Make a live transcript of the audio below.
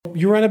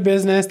you run a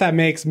business that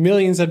makes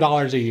millions of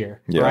dollars a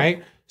year, Yeah.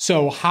 right?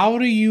 So how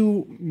do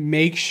you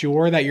make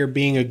sure that you're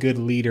being a good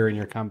leader in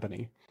your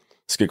company?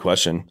 It's a good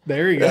question.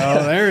 There you go.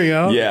 There you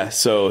go. Yeah.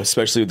 So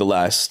especially with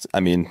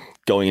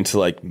going into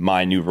like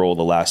my new role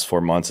the last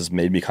 4 months has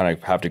made me kind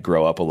of have to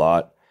grow up a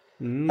lot.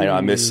 I know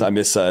I miss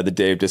the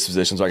day of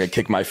dispositions where I could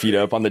kick my feet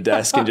up on the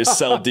desk and just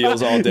sell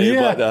deals all day,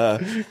 Yeah. but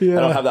I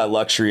don't have that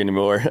luxury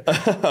anymore.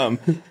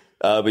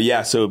 But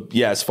yeah, so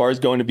yeah, as far as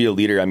going to be a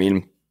leader, I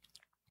mean,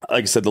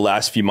 like I said, the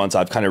last few months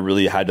I've kind of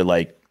really had to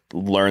like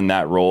learn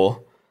that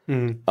role.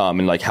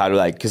 And like how to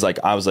like, cause like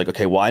I was like,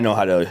 okay, well, I know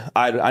how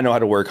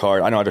to work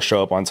hard. I know how to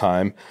show up on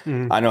time.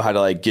 I know how to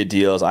like get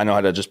deals. I know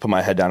how to just put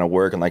my head down and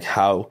work. And like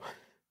how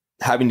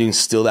having to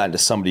instill that into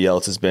somebody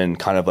else has been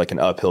kind of like an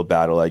uphill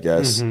battle, I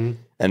guess.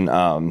 And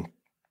I'm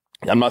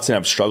not saying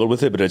I've struggled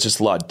with it, but it's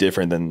just a lot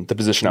different than the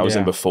position I was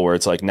in before.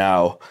 It's like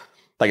now,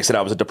 like I said,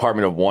 I was a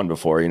department of one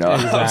before,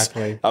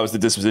 Exactly. I was the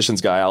dispositions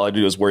guy. All I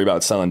do is worry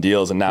about selling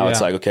deals. And now it's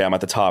like, okay, I'm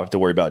at the top. I have to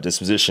worry about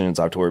dispositions.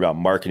 I have to worry about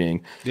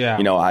marketing. Yeah.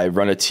 I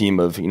run a team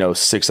of,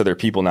 6 other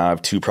people now. I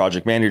have 2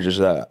 project managers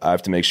that I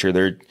have to make sure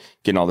they're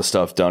getting all the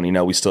stuff done.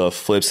 We still have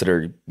flips that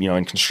are,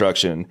 in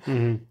construction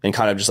and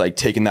kind of just like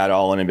taking that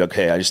all in and be like,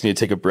 okay, I just need to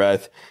take a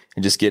breath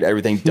and just get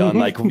everything done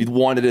like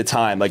one at a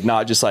time, like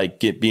not just like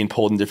being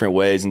pulled in different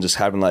ways and just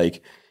having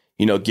like,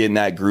 get in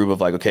that groove of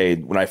like, okay,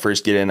 when I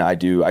first get in, I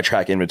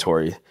track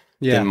inventory.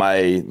 Yeah. Then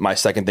my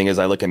second thing is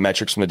I look at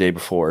metrics from the day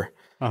before.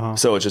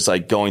 So it's just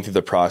like going through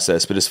the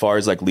process. But as far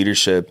as like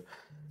leadership,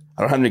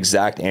 I don't have an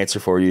exact answer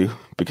for you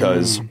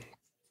because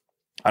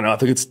I don't know. I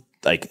think it's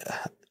like,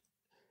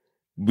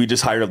 we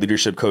just hired a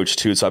leadership coach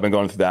too. So I've been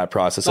going through that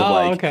process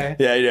of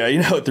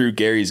through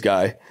Gary's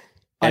guy.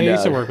 And, I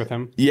used to work with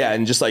him. Yeah.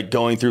 And just like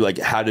going through like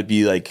how to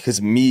be like, cause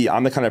I'm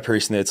the kind of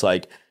person that's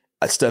like,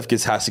 stuff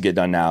has to get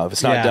done now. If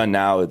it's not done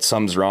now,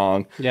 something's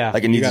wrong. Yeah.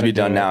 Like it needs to be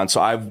done now. And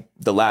so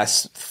the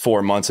last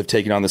 4 months have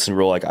taken on this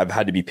role. Like I've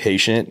had to be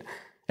patient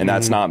and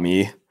that's not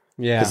me.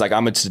 Yeah. Cause like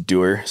I'm a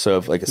doer. So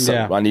if like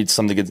I need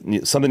something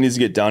needs to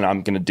get done,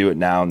 I'm going to do it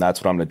now. And that's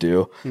what I'm going to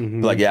do.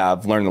 But like, yeah,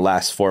 I've learned the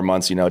last 4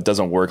 months, it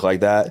doesn't work like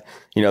that.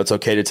 It's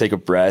okay to take a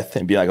breath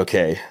and be like,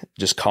 okay,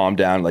 just calm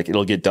down. Like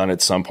it'll get done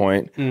at some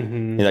point.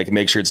 And like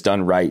make sure it's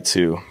done right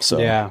too. So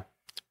yeah,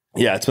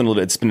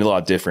 it's been a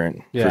lot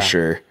different for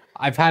sure.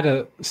 I've had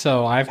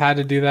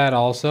to do that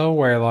also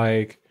where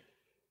like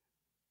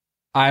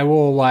I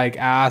will like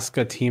ask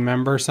a team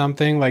member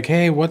something like,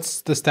 hey,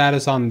 what's the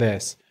status on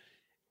this?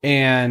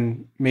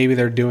 And maybe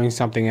they're doing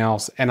something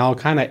else and I'll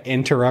kind of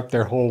interrupt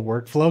their whole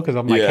workflow because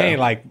I'm like, hey,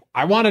 like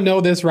I want to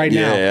know this right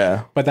now.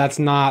 Yeah. But that's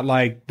not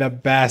like the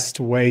best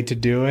way to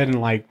do it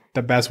and like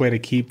the best way to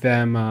keep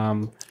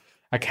them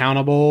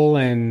accountable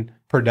and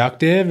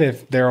productive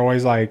if they're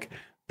always like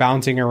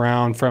bouncing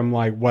around from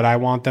like what I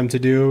want them to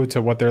do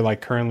to what they're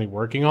like currently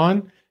working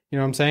on. You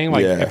know what I'm saying?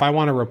 Like if I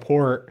want to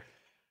report,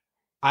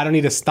 I don't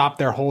need to stop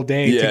their whole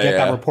day to get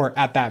that report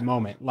at that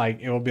moment.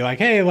 Like it will be like,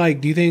 hey, like,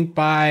 do you think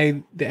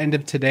by the end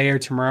of today or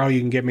tomorrow you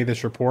can get me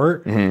this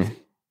report? And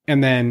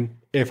then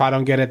if I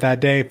don't get it that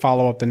day,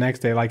 follow up the next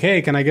day. Like,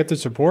 hey, can I get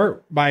this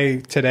report by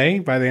today,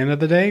 by the end of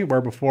the day?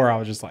 Where before I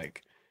was just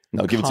like,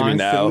 no, give it to me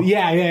now.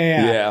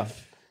 Yeah.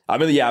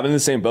 I'm in the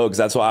same boat because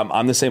that's why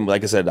I'm the same.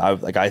 Like I said,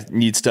 I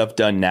need stuff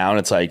done now, and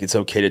it's like it's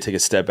okay to take a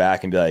step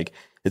back and be like,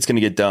 it's going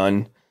to get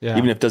done. Yeah.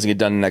 Even if it doesn't get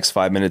done in the next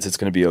 5 minutes, it's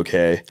going to be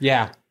okay.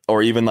 Yeah.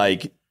 Or even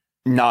like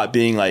not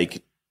going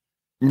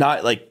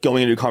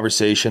into a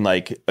conversation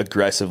like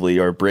aggressively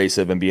or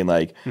abrasive and being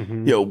like,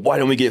 why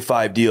don't we get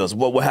 5 deals?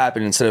 What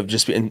happened? Instead of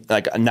just being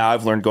like, now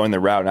I've learned going the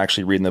route and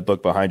actually reading the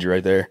book behind you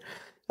right there.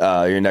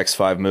 Your next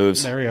 5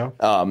 moves. There we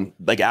go.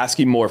 Like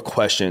asking more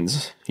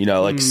questions.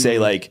 Say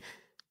like,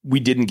 we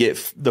didn't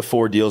get the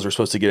 4 deals we're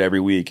supposed to get every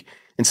week.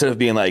 Instead of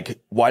being like,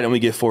 why don't we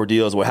get 4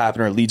 deals? What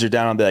happened? Our leads are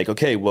down. I'll be like,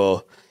 okay,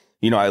 well,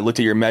 I looked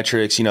at your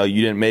metrics. You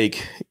didn't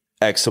make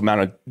X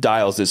amount of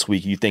dials this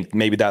week. You think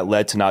maybe that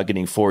led to not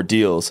getting 4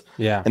 deals.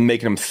 Yeah. And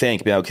making them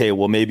think, okay,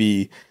 well,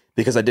 maybe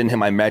because I didn't hit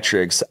my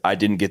metrics, I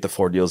didn't get the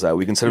 4 deals that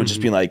week. Instead of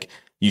just being like,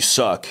 you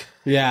suck.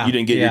 Yeah. You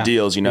didn't get your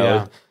deals,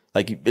 Yeah.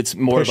 Like it's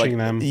more pushing of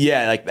like, them.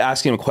 Yeah, like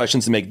asking them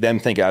questions to make them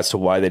think as to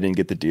why they didn't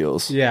get the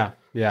deals. Yeah.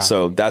 Yeah.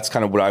 So that's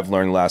kind of what I've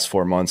learned the last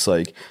 4 months.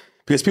 Like,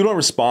 because people don't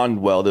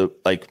respond well to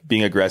like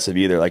being aggressive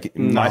either. Like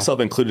myself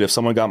included, if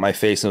someone got in my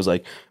face and was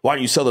like, why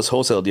don't you sell this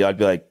wholesale deal? I'd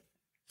be like,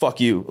 fuck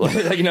you. Like,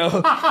 get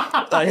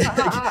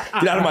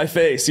out of my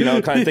face, kind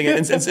of thing.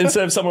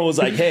 Instead of someone was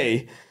like,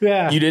 hey,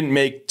 you didn't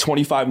make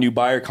 25 new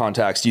buyer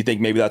contacts. Do you think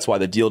maybe that's why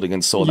the deal didn't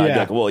get sold? I'd be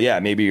like, well, yeah,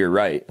 maybe you're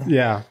right.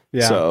 Yeah.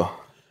 Yeah. So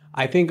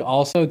I think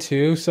also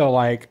too, so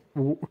like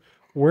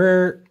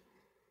we're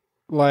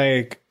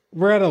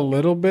at a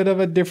little bit of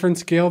a different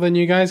scale than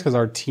you guys because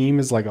our team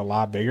is like a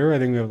lot bigger. I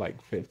think we have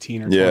like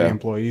 15 or 20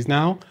 employees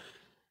now.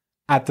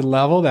 At the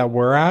level that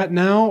we're at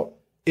now,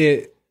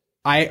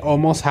 I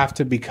almost have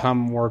to become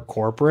more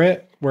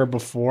corporate, where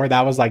before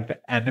that was like the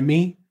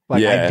enemy.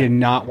 Like I did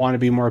not want to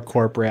be more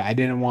corporate. I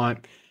didn't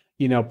want,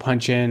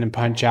 punch in and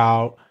punch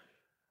out.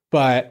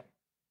 But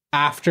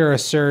after a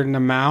certain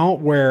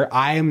amount where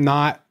I am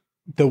not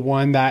the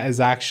one that is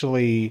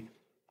actually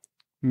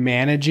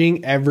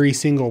managing every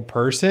single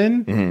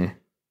person.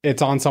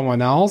 It's on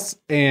someone else.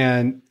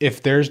 And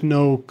if there's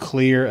no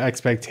clear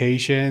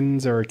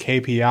expectations or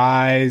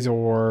KPIs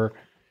or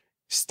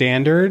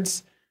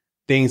standards,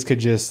 things could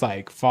just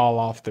like fall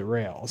off the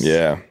rails.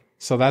 Yeah.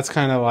 So that's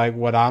kind of like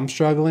what I'm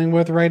struggling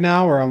with right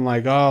now, where I'm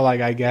like, oh,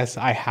 like I guess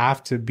I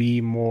have to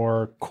be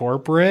more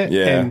corporate.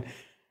 Yeah. And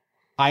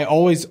I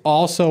always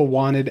also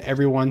wanted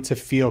everyone to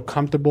feel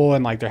comfortable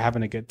and like they're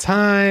having a good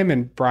time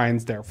and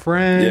Brian's their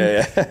friend.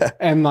 Yeah.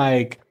 And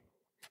like,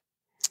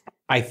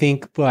 I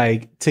think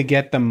like to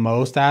get the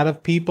most out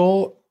of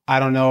people, I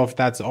don't know if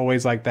that's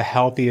always like the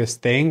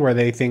healthiest thing where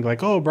they think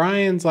like, oh,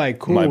 Brian's like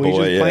cool. My He's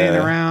boy, just playing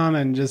yeah. around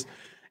and just,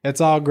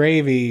 it's all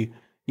gravy.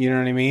 You know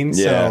what I mean?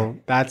 Yeah. So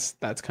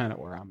that's kind of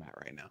where I'm at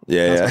right now.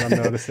 Yeah. That's what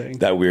I'm noticing.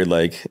 That weird,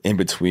 like in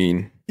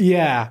between,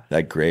 Yeah.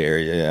 that gray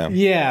area. Yeah.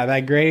 Yeah.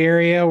 That gray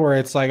area where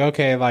it's like,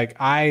 okay, like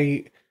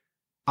I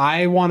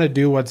want to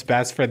do what's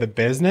best for the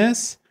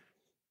business,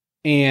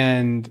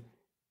 and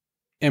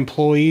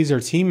employees or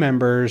team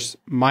members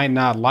might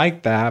not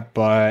like that,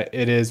 but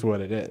it is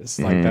what it is.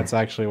 Like that's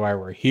actually why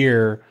we're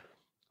here.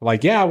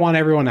 Like, yeah, I want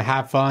everyone to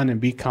have fun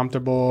and be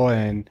comfortable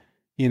and,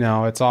 you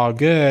know, it's all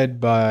good.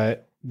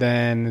 But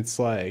then it's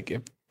like,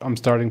 if I'm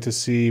starting to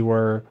see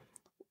where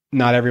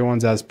not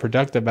everyone's as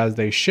productive as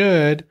they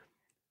should,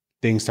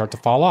 things start to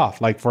fall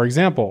off. Like, for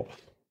example,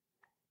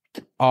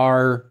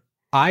 our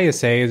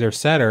ISAs or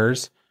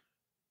setters,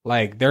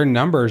 like their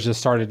numbers just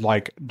started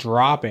like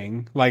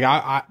dropping. Like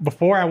I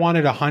before I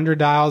wanted 100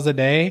 dials a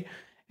day,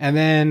 and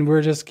then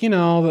we're just, you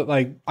know,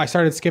 like I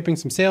started skipping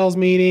some sales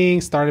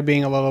meetings, started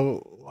being a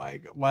little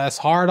like less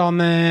hard on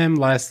them,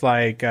 less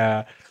like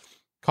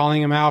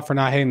calling them out for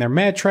not hitting their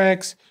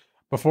metrics.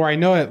 Before I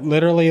know it,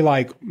 literally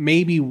like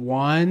maybe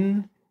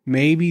 1,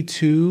 maybe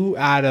 2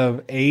 out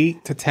of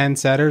 8 to 10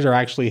 setters are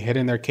actually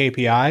hitting their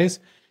KPIs.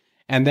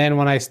 And then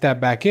when I step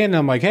back in,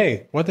 I'm like,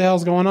 hey, what the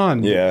hell's going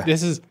on? Yeah.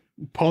 This is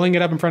pulling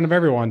it up in front of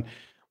everyone.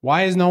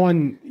 Why is no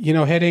one, you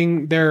know,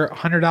 hitting their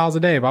 $100 a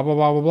day? Blah, blah,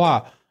 blah, blah,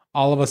 blah.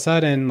 All of a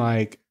sudden,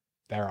 like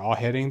they're all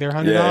hitting their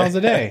 $100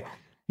 a day.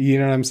 You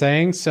know what I'm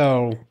saying?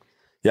 So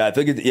yeah, I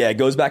think it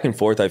goes back and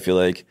forth. I feel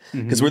like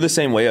because we're the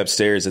same way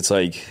upstairs. It's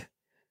like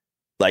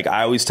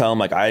I always tell them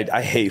like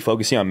I hate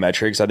focusing on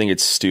metrics. I think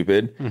it's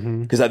stupid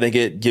because I think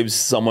it gives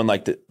someone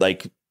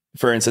like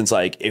for instance,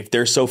 like if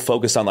they're so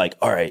focused on like,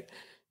 all right,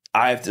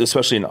 I have to,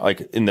 especially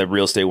in the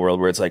real estate world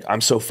where it's like,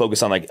 I'm so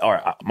focused on like, all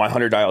right, my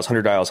 100 dials.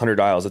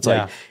 It's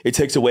like, it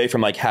takes away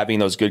from like having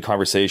those good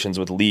conversations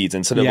with leads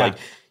instead of like,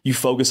 you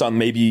focus on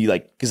maybe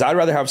like, cause I'd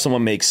rather have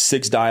someone make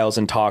 6 dials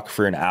and talk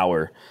for an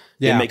hour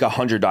than make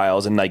 100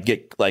 dials and like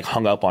get like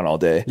hung up on all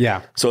day.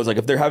 Yeah. So it's like,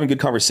 if they're having good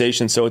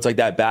conversations, so it's like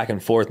that back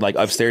and forth, like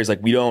upstairs, like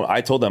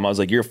I told them, I was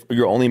like,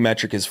 your only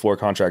metric is 4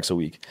 contracts a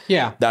week.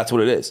 Yeah. That's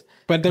what it is.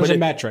 But there's a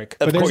metric.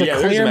 But there's a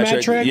clear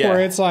metric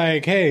where it's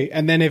like, hey,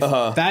 and then if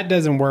that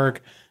doesn't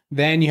work,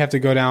 then you have to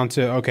go down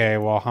to, okay,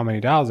 well, how many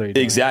dials are you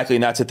doing? Exactly.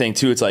 And that's the thing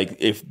too. It's like,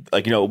 if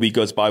like, you know, a week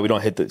goes by, we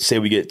don't hit say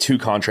we get 2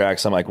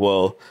 contracts. I'm like,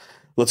 well,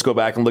 let's go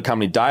back and look how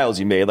many dials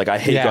you made. Like, I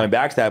hate going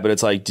back to that, but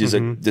it's like,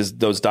 does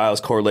those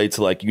dials correlate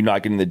to like you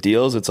not getting the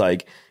deals? It's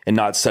like, and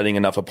not setting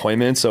enough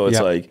appointments. So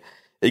it's like,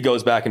 it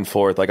goes back and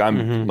forth. Like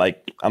I'm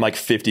like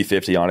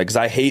 50-50 on it. Cause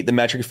I hate the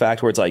metric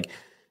fact where it's like,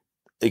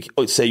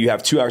 say you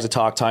have 2 hours of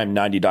talk time,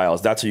 90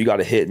 dials. That's what you got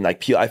to hit. And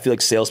like, I feel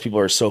like salespeople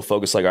are so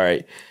focused, like, all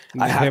right,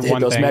 I have to hit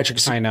those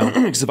metrics. I know.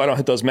 Because if I don't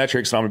hit those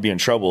metrics, then I'm gonna be in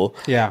trouble.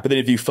 Yeah. But then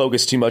if you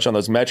focus too much on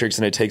those metrics,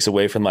 then it takes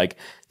away from like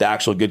the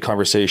actual good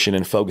conversation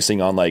and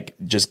focusing on like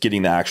just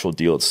getting the actual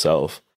deal itself.